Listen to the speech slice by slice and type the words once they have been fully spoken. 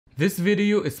This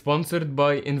video is sponsored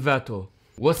by ENVATO.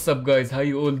 What's up guys, how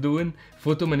you all doing?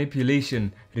 Photo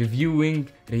manipulation, reviewing,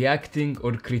 reacting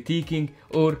or critiquing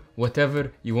or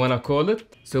whatever you wanna call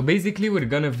it. So basically we're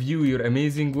gonna view your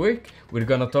amazing work, we're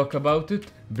gonna talk about it,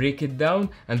 break it down,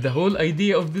 and the whole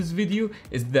idea of this video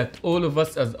is that all of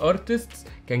us as artists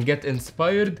can get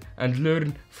inspired and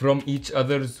learn from each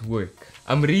other's work.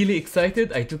 I'm really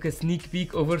excited. I took a sneak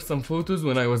peek over some photos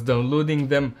when I was downloading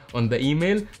them on the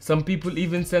email. Some people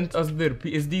even sent us their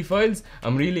PSD files.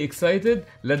 I'm really excited.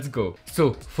 Let's go.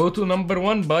 So, photo number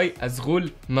 1 by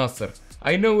Azghul Nasser.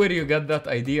 I know where you got that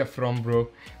idea from, bro,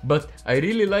 but I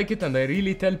really like it, and I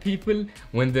really tell people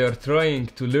when they are trying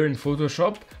to learn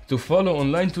Photoshop to follow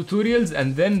online tutorials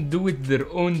and then do it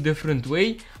their own different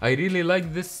way. I really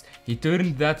like this. He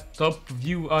turned that top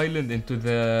view island into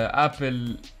the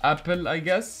apple, I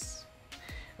guess.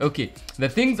 Okay, the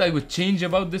things I would change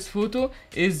about this photo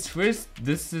is, first,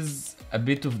 this is a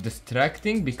bit of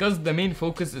distracting because the main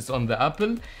focus is on the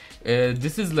apple.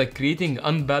 This is like creating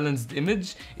unbalanced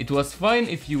image. It was fine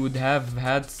if you would have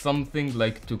had something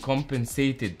like to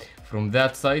compensate it from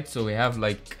that side, so we have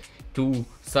like two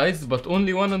sides but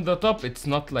only one on the top. It's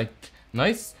not like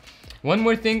nice. One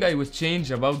more thing I would change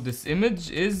about this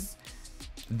image is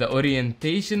the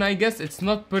orientation, I guess. It's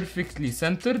not perfectly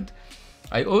centered.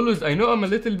 I know I'm a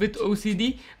little bit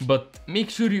OCD, but make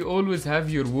sure you always have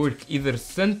your work either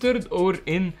centered or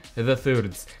in the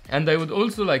thirds. And I would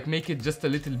also like make it just a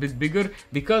little bit bigger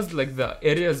because like the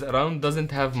areas around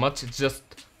doesn't have much, it's just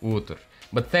water.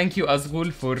 But thank you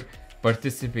Azghul for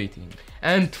participating.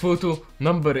 And photo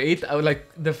number 8, I was like,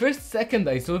 the first second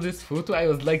I saw this photo I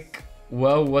was like,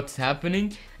 wow, what's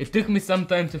happening? It took me some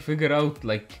time to figure out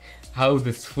like how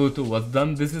this photo was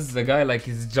done. This is the guy like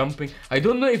he's jumping. I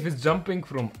don't know if it's jumping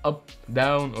from up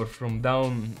down or from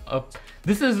down up.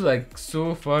 This is like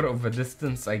so far of a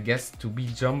distance, I guess, to be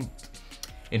jumped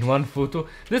in one photo.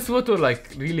 This photo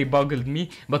like really boggled me,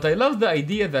 but I love the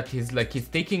idea that he's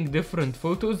taking different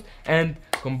photos and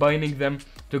combining them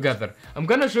together. I'm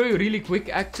gonna show you really quick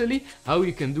actually how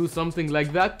you can do something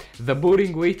like that, the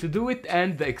boring way to do it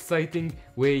and the exciting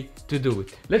way to do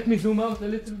it. Let me zoom out a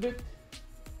little bit.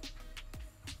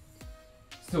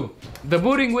 So, the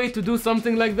boring way to do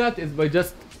something like that is by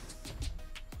just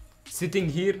sitting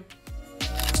here,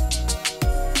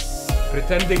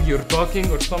 pretending you're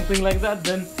talking or something like that,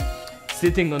 then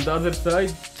sitting on the other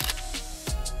side,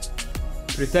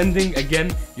 pretending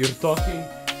again you're talking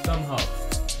somehow.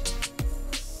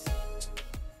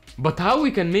 But how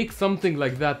we can make something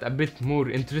like that a bit more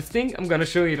interesting, I'm gonna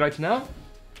show you right now.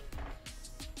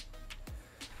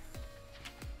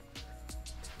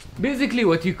 Basically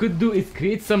what you could do is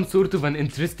create some sort of an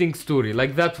interesting story,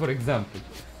 like that for example.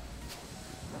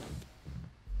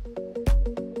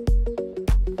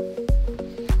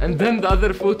 And then the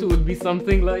other photo will be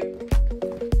something like...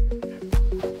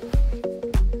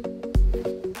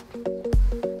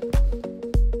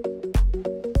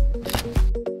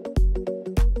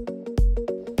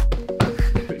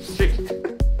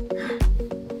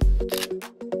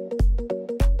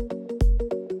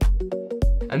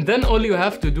 And then all you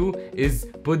have to do is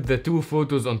put the two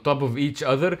photos on top of each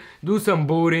other, do some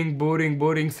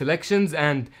boring selections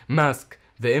and mask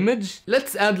the image.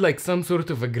 Let's add like some sort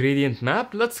of a gradient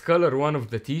map. Let's color one of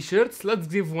the t-shirts. Let's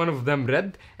give one of them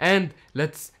red and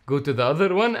let's go to the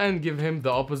other one and give him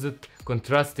the opposite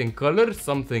contrasting color,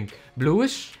 something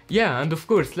bluish. Yeah, and of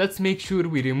course let's make sure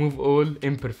we remove all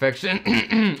imperfection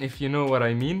if you know what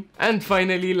I mean. And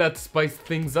finally let's spice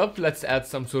things up. Let's add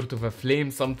some sort of a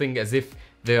flame, something as if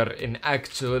they are in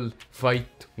actual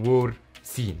fight war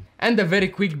scene. And a very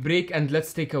quick break, and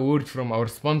let's take a word from our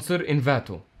sponsor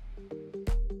ENVATO.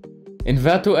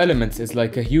 ENVATO Elements is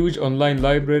like a huge online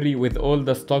library with all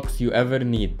the stocks you ever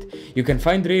need. You can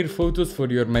find rare photos for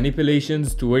your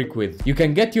manipulations to work with. You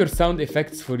can get your sound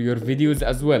effects for your videos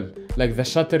as well, like the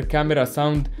shutter camera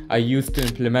sound I used to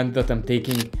implement that I'm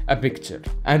taking a picture.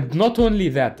 And not only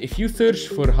that, if you search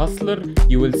for Hustler,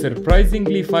 you will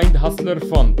surprisingly find Hustler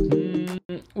font,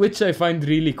 which I find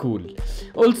really cool.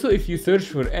 Also, if you search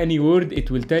for any word,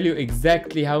 it will tell you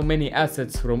exactly how many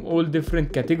assets from all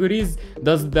different categories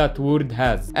does that word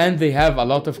has. And they have a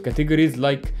lot of categories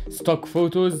like stock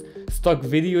photos, stock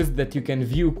videos that you can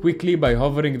view quickly by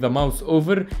hovering the mouse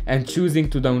over and choosing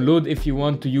to download if you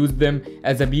want to use them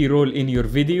as a B-roll in your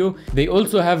video. They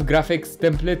also have graphics,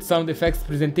 templates, sound effects,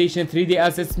 presentation, 3D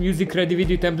assets, music ready,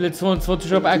 video templates, fonts,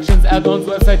 Photoshop actions, add-ons,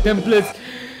 website templates,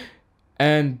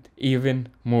 and even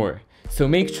more. So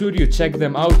make sure you check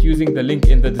them out using the link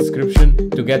in the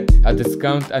description to get a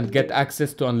discount and get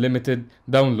access to unlimited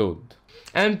download.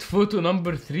 And photo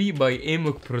number 3 by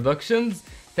Amok Productions.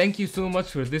 thank you so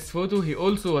much for this photo. He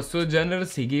also was so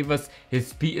generous, he gave us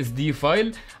his PSD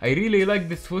file. I really like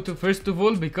this photo first of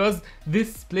all because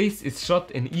this place is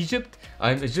shot in Egypt.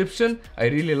 I'm Egyptian. I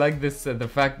really like this, the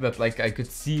fact that like I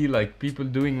could see like people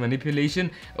doing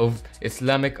manipulation of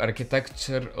Islamic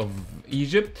architecture of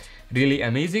Egypt. Really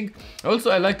amazing.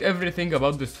 Also, I like everything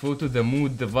about this photo, the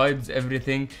mood, the vibes,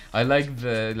 everything. I like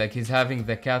the, like he's having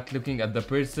the cat looking at the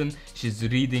person, she's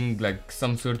reading like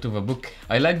some sort of a book.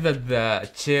 I like that the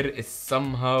chair is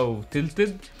somehow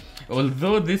tilted,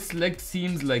 although this leg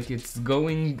seems like it's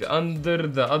going under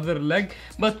the other leg,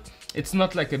 but it's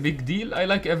not like a big deal. I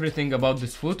like everything about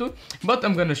this photo, but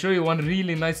I'm gonna show you one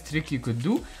really nice trick you could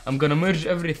do. I'm gonna merge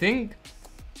everything.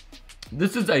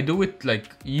 This is, I do it like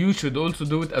you should also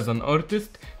do it as an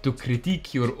artist to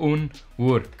critique your own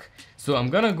work. So I'm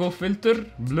gonna go filter,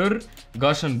 blur,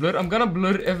 Gaussian blur. I'm gonna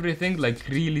blur everything like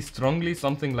really strongly,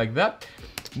 something like that.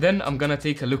 Then I'm gonna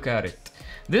take a look at it.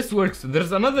 This works.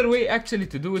 There's another way actually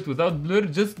to do it without blur.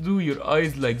 Just do your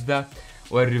eyes like that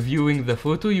while reviewing the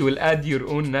photo. You will add your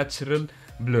own natural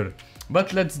blur.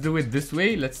 But let's do it this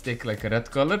way. Let's take like a red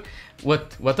color.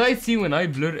 What I see when I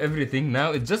blur everything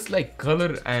now, it's just like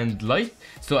color and light.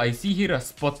 So I see here a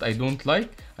spot I don't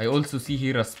like. I also see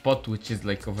here a spot which is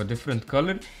like of a different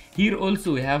color. Here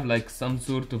also we have like some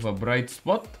sort of a bright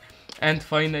spot. And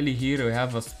finally here we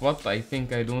have a spot I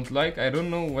think I don't like. I don't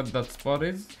know what that spot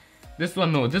is. This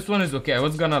one, no, this one is okay. I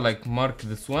was gonna like mark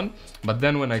this one, but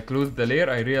then when I closed the layer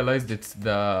I realized it's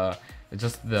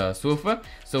just the sofa.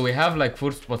 So we have like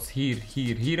 4 spots here,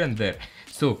 here, here and there.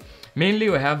 So mainly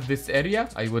we have this area.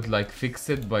 I would like fix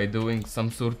it by doing some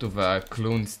sort of a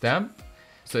clone stamp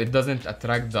so it doesn't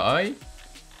attract the eye.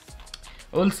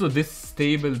 Also this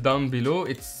table down below,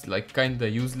 it's like kinda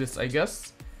useless I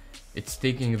guess. It's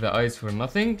taking the eyes for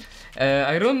nothing.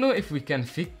 I don't know if we can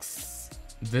fix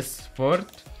this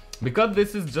part, because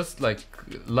this is just like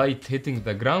light hitting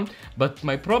the ground, but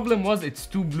my problem was it's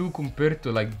too blue compared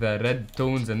to like the red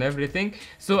tones and everything.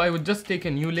 So I would just take a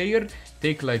new layer,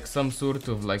 take like some sort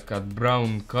of like a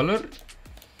brown color,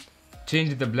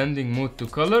 change the blending mode to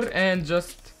color and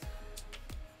just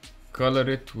color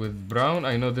it with brown.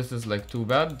 I know this is like too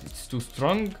bad, it's too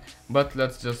strong, but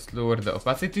let's just lower the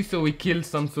opacity so we kill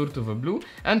some sort of a blue.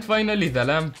 And finally the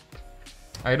lamp.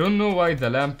 I don't know why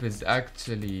the lamp is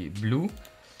actually blue.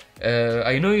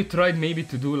 I know you tried maybe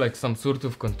to do like some sort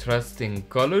of contrasting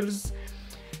colors,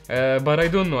 but I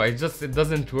don't know, it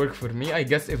doesn't work for me. I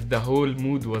guess if the whole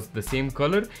mood was the same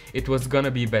color, it was gonna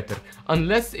be better.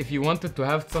 Unless if you wanted to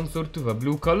have some sort of a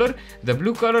blue color, the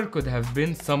blue color could have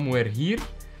been somewhere here,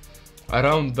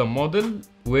 around the model,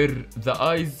 where the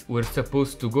eyes were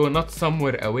supposed to go, not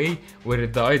somewhere away, where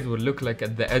the eyes will look like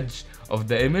at the edge of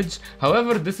the image.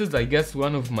 However, this is I guess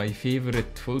one of my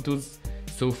favorite photos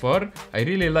so far. I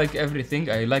really like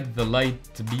everything. I like the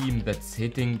light beam that's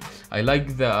hitting. I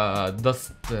like the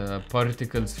dust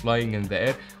particles flying in the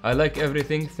air. I like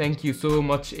everything. Thank you so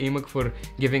much Amok for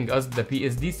giving us the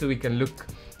PSD so we can look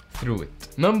through it.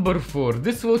 Number 4.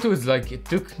 This photo is like, it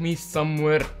took me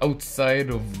somewhere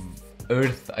outside of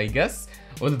Earth I guess.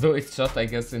 Although it's shot I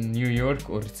guess in New York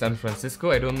or San Francisco,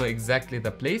 I don't know exactly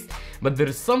the place, but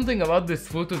there's something about this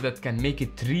photo that can make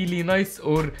it really nice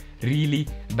or really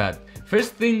bad.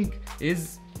 First thing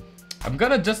is, I'm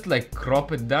gonna just like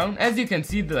crop it down. As you can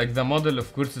see, like the model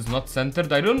of course is not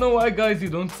centered. I don't know why guys you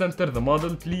don't center the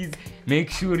model. Please make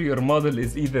sure your model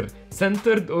is either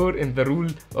centered or in the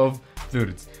rule of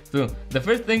thirds. So the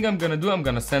first thing I'm gonna do, I'm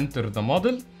gonna center the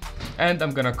model. And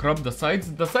I'm gonna crop the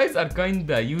sides. The sides are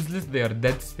kinda useless, they are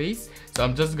dead space. So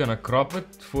I'm just gonna crop it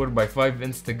 4:5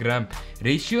 Instagram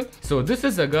ratio. So this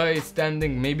is a guy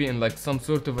standing maybe in like some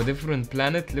sort of a different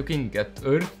planet looking at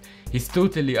Earth. He's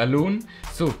totally alone.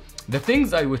 So the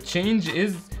things I would change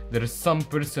is, there is some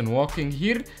person walking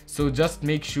here. So just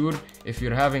make sure if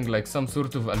you're having like some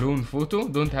sort of alone photo,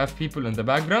 don't have people in the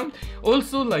background.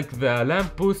 Also like the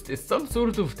lamppost is some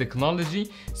sort of technology.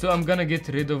 So I'm gonna get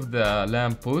rid of the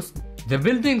lamppost. The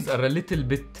buildings are a little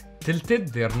bit tilted,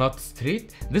 they are not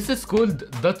straight. This is called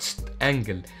Dutch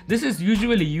angle. This is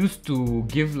usually used to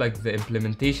give like the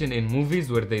implementation in movies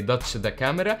where they Dutch the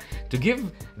camera to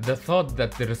give the thought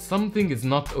that there is something is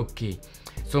not okay.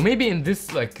 So maybe in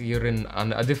this, like you're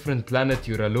on a different planet,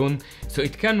 you're alone, so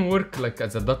it can work like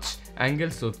as a Dutch angle,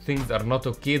 so things are not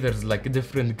okay, there's like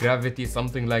different gravity,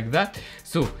 something like that.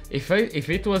 So if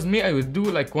it was me, I would do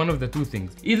like one of the two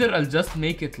things. Either I'll just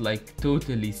make it like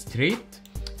totally straight,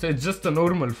 so it's just a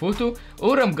normal photo,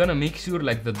 or I'm gonna make sure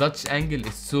like the Dutch angle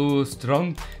is so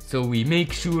strong, so we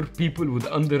make sure people would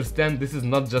understand this is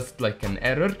not just like an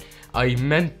error. I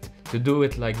meant to do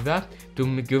it like that,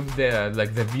 to give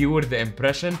the viewer the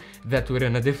impression that we're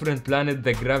in a different planet,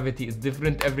 the gravity is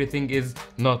different, everything is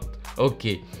not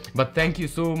okay. But thank you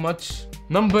so much.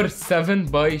 Number 7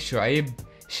 by Shuaib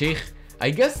Sheikh. I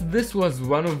guess this was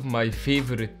one of my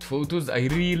favorite photos. I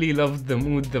really loved the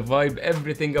mood, the vibe,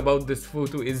 everything about this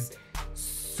photo is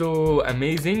so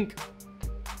amazing.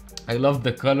 I love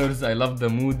the colors, I love the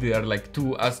mood, they are like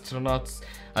two astronauts.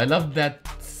 I love that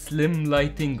slim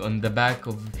lighting on the back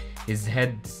of his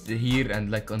head here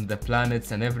and like on the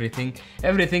planets and everything.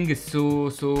 Everything is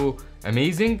so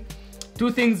amazing.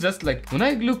 Two things, just like when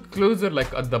I look closer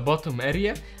like at the bottom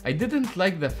area, I didn't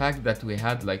like the fact that we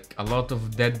had like a lot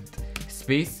of dead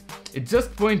space. It's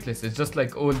just pointless, it's just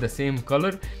like all the same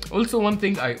color. Also, one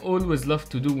thing I always love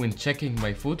to do when checking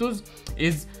my photos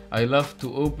is I love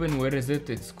to open, where is it,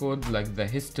 it's called like the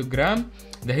histogram,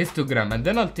 and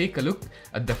then I'll take a look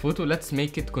at the photo. Let's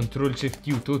make it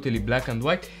Ctrl+Shift+U, totally black and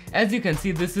white. As you can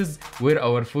see, this is where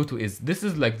our photo is. This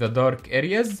is like the dark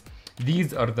areas,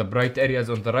 these are the bright areas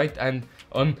on the right and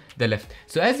on the left.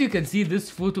 So as you can see, this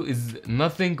photo is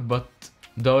nothing but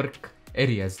dark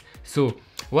areas. So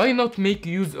why not make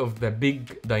use of the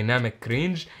big dynamic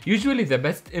range? Usually the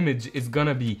best image is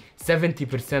gonna be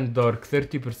 70% dark,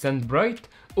 30% bright,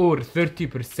 or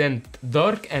 30%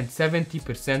 dark and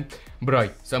 70%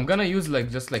 bright. So I'm gonna use like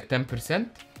just like 10%,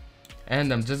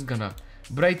 and I'm just gonna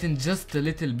brighten just a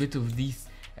little bit of these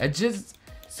edges,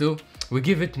 so we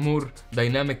give it more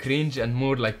dynamic range and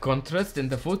more like contrast in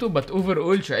the photo. But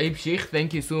overall, Shuaib Sheikh,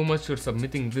 thank you so much for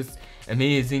submitting this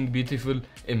amazing, beautiful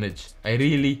image. I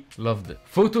really loved it.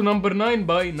 Photo number 9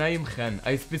 by Naim Khan.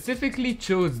 I specifically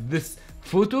chose this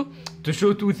photo to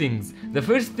show two things. The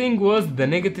first thing was the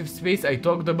negative space I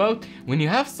talked about. When you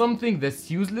have something that's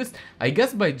useless, I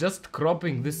guess by just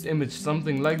cropping this image,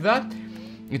 something like that,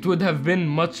 it would have been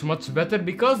much better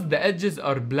because the edges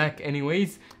are black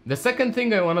anyways. The second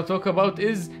thing I want to talk about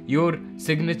is your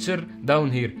signature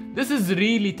down here. This is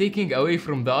really taking away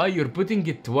from the eye. You're putting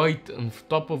it white on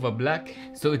top of a black,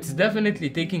 so it's definitely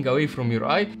taking away from your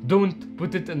eye. Don't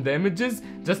put it in the images,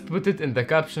 just put it in the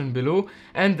caption below.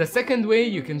 And the second way,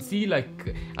 you can see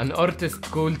like an artist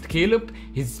called Caleb.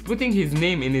 He's putting his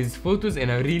name in his photos in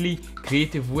a really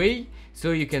creative way,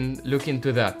 so you can look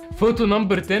into that. Photo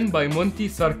number 10 by Monty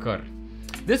Sarkar.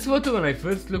 This photo, when I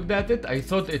first looked at it, I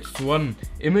thought it's one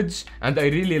image and I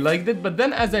really liked it, but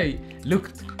then as I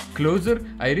looked closer,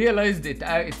 I realized it's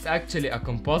actually a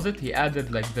composite. He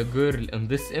added like the girl in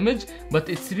this image, but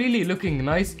it's really looking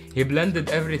nice. He blended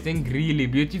everything really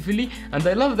beautifully, and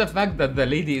I love the fact that the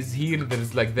lady is here.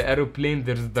 There's like the aeroplane,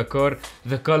 there's the car,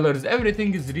 the colors,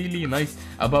 everything is really nice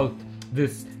about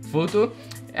this photo.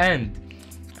 And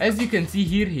as you can see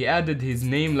here, he added his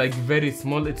name like very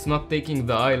small. It's not taking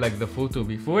the eye like the photo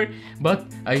before, but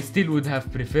I still would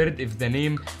have preferred if the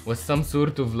name was some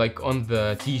sort of like on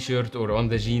the t-shirt or on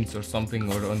the jeans or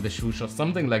something, or on the shoes or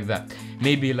something like that.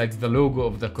 Maybe like the logo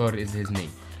of the car is his name.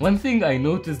 One thing I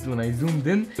noticed when I zoomed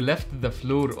in, left the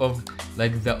floor of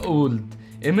like the old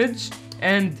image,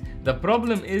 and the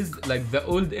problem is like the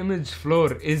old image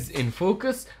floor is in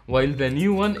focus while the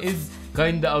new one is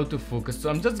kinda out of focus. So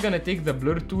I'm just gonna take the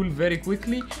blur tool very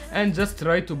quickly and just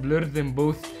try to blur them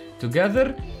both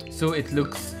together so it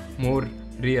looks more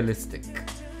realistic,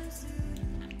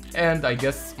 and I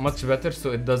guess much better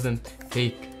so it doesn't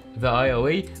take the eye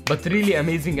away. But really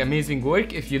amazing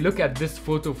work. If you look at this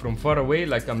photo from far away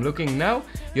like I'm looking now,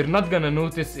 you're not gonna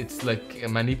notice it's like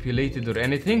manipulated or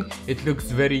anything. It looks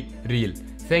very real.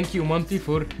 Thank you, Monty,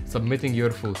 for submitting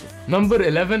your photo. Number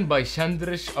 11 by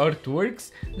Chandrish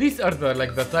Artworks. These are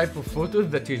the type of photos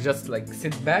that you just like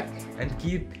sit back and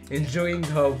keep enjoying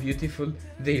how beautiful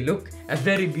they look. A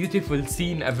very beautiful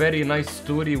scene, a very nice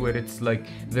story where it's like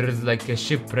there is like a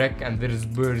shipwreck and there is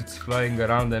birds flying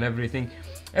around and everything.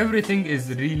 Everything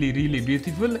is really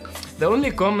beautiful. The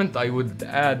only comment I would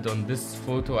add on this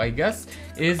photo, I guess,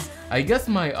 is I guess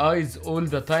my eyes all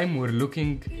the time were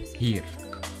looking here.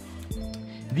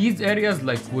 These areas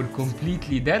like were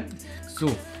completely dead,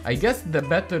 so I guess the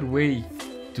better way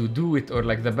to do it, or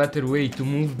like the better way to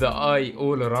move the eye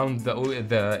all around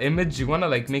the image, you wanna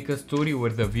like make a story where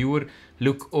the viewer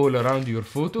look all around your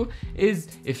photo, is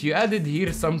if you added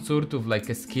here some sort of like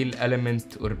a scale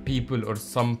element or people or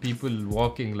some people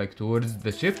walking like towards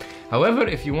the ship. However,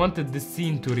 if you wanted this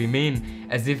scene to remain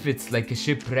as if it's like a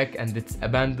shipwreck and it's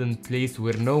abandoned place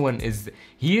where no one is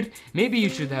here, maybe you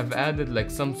should have added like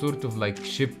some sort of like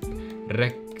ship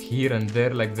wreck here and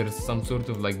there, like there's some sort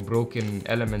of like broken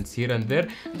elements here and there,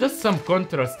 just some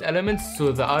contrast elements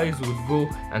so the eyes would go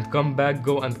and come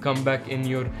back in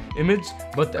your image.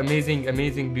 But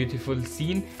amazing beautiful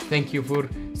scene. Thank you for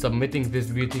submitting this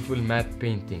beautiful matte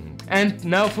painting. And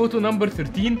now photo number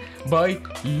 13 by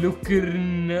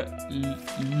Lukerno.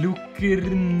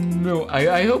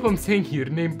 I hope I'm saying your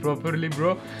name properly,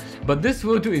 bro. But this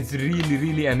photo is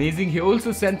really amazing. He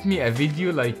also sent me a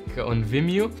video like on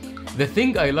Vimeo. The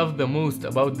thing I love the most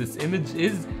about this image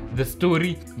is the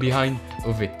story behind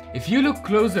of it. If you look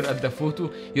closer at the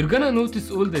photo, you're gonna notice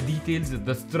all the details,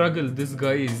 the struggle this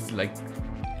guy is like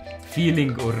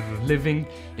feeling or living.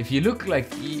 If you look, like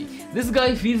this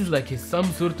guy feels like he's some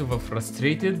sort of a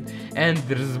frustrated, and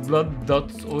there's blood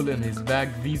dots all in his back.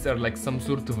 These are like some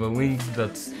sort of a wings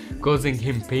that's causing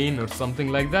him pain or something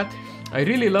like that. I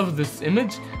really love this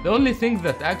image. The only thing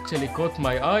that actually caught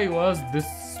my eye was this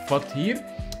spot here.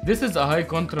 This is a high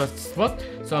contrast spot,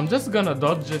 so I'm just gonna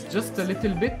dodge it just a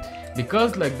little bit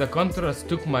because like the contrast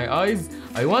took my eyes.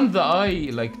 I want the eye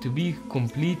like to be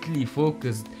completely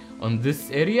focused on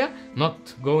this area,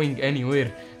 not going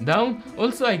anywhere down.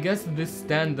 Also, I guess this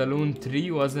standalone tree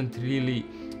wasn't really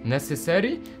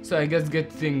necessary, so I guess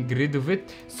getting rid of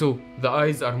it so the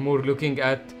eyes are more looking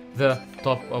at the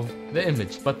top of the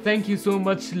image. But thank you so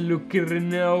much,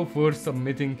 Lukerno, for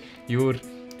submitting your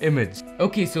image.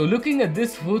 Okay, so looking at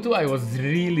this photo, I was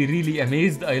really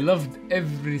amazed. I loved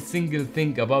every single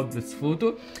thing about this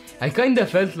photo. I kinda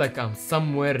felt like I'm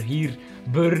somewhere here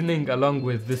burning along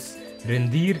with this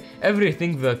reindeer.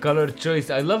 Everything, the color choice,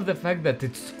 I love the fact that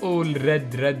it's all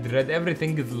red.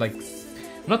 Everything is like,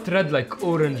 not red, like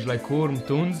orange, like warm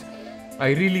tones.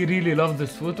 I really love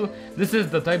this photo. This is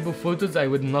the type of photos I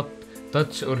would not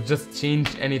touch or just change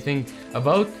anything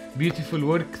about. Beautiful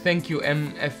work. Thank you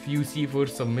MFUC for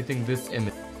submitting this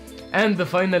image. And the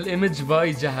final image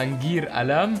by Jahangir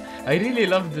Alam. I really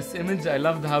love this image. I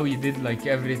loved how you did like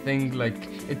everything. Like,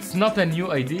 it's not a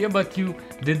new idea, but you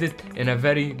did it in a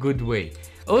very good way.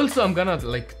 Also, I'm gonna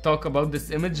like talk about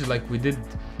this image like we did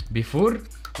before.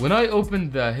 When I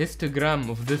opened the histogram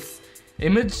of this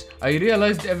image, I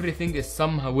realized everything is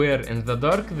somewhere in the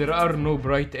dark. There are no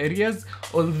bright areas,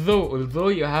 although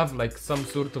you have like some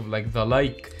sort of like the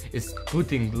light is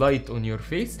putting light on your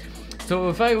face. So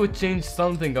if I would change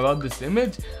something about this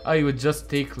image, I would just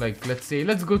take like, let's say,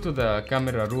 let's go to the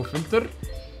camera raw filter.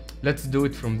 Let's do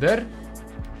it from there.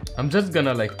 I'm just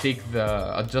gonna like take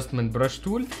the adjustment brush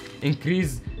tool,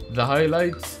 increase the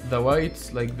highlights, the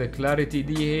whites, like the clarity,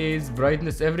 dehaze,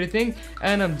 brightness, everything,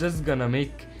 and I'm just gonna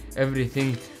make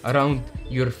everything around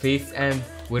your face and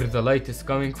where the light is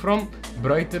coming from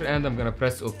brighter, and I'm gonna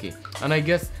press OK. And I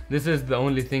guess this is the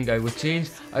only thing I would change.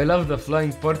 I love the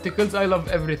flying particles. I love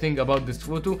everything about this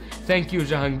photo. Thank you,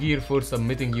 Jahangir, for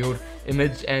submitting your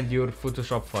image and your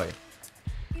Photoshop file.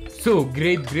 So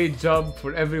great job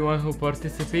for everyone who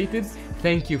participated.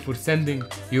 Thank you for sending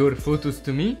your photos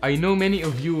to me. I know many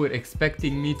of you were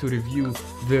expecting me to review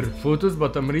their photos,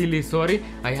 but I'm really sorry.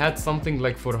 I had something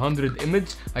like 400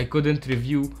 images. I couldn't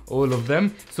review all of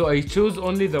them, so I chose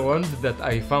only the ones that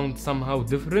I found somehow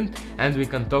different and we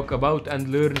can talk about and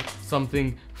learn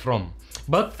something from.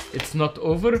 But it's not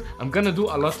over. I'm gonna do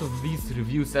a lot of these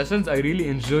review sessions. I really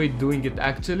enjoyed doing it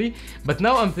actually. But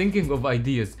now I'm thinking of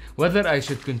ideas, whether I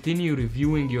should continue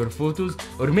reviewing your photos,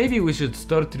 or maybe we should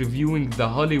start reviewing the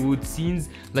Hollywood scenes,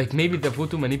 like maybe the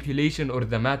photo manipulation or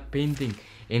the matte painting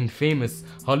in famous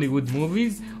Hollywood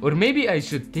movies. Or maybe I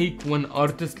should take one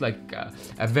artist, like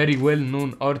a very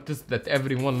well-known artist that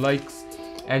everyone likes,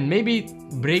 and maybe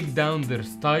break down their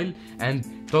style and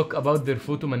talk about their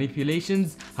photo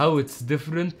manipulations, how it's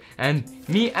different, and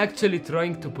me actually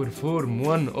trying to perform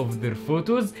one of their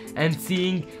photos and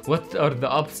seeing what are the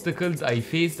obstacles I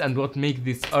face and what make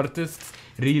these artists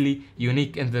really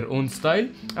unique in their own style.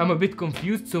 I'm a bit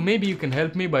confused, so maybe you can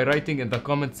help me by writing in the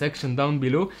comment section down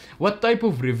below what type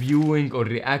of reviewing or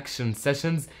reaction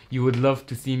sessions you would love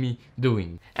to see me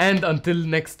doing. And until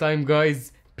next time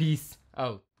guys, peace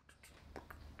out.